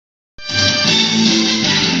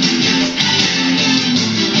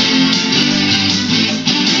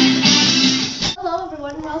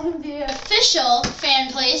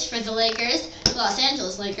Lakers, Los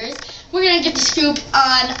Angeles Lakers. We're going to get the scoop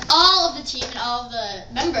on all of the team and all of the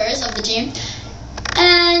members of the team.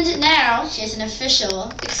 And now, here's an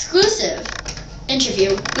official, exclusive interview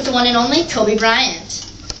with the one and only Kobe Bryant.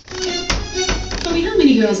 Kobe, how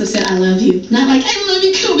many girls have said I love you? Not like, I love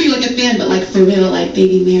you, Kobe, like a fan, but like for real, like,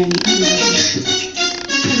 baby, marry me. I love you.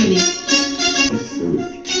 How many?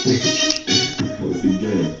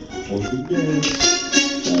 Once again.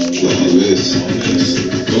 All this.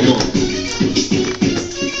 Come on.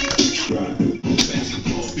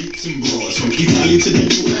 Basketball beats and brawls from Italy to the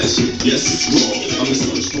US. Yes, it's raw. I'm the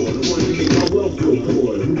sun's for the one to make my wealth feel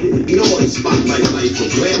poor. No one spotlight life for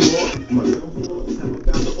glamour. My downfall, haven't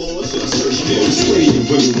found the ore, so I searched for a spray and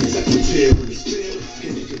women with secretary with a spell.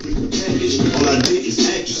 And they could bring the package. All I did is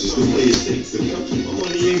actresses with players takes the country. My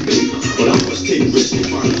money ain't big, but I must take risks to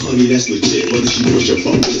find a honey that's legit. Whether she push a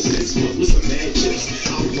bump in 6 months with some mad chips.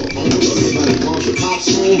 I'm for home, or somebody wants your pops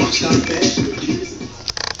home. I stop fashion.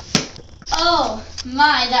 Oh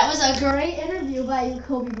my, that was a great interview by you,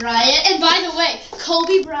 Kobe Bryant. And by the way,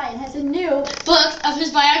 Kobe Bryant has a new book of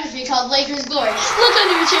his biography called Lakers Glory. Look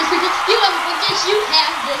under your chairs, people. You have a book, yes, you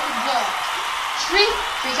have this book. Free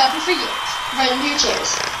copy for you. Right under your chairs.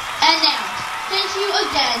 And now, thank you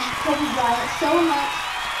again, Kobe Bryant, so much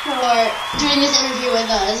for doing this interview with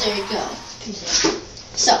us. There you go.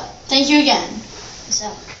 So, thank you again.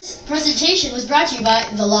 This presentation was brought to you by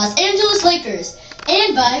the Los Angeles Lakers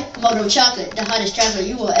and by Moto Chocolate, the hottest chocolate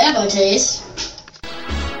you will ever taste.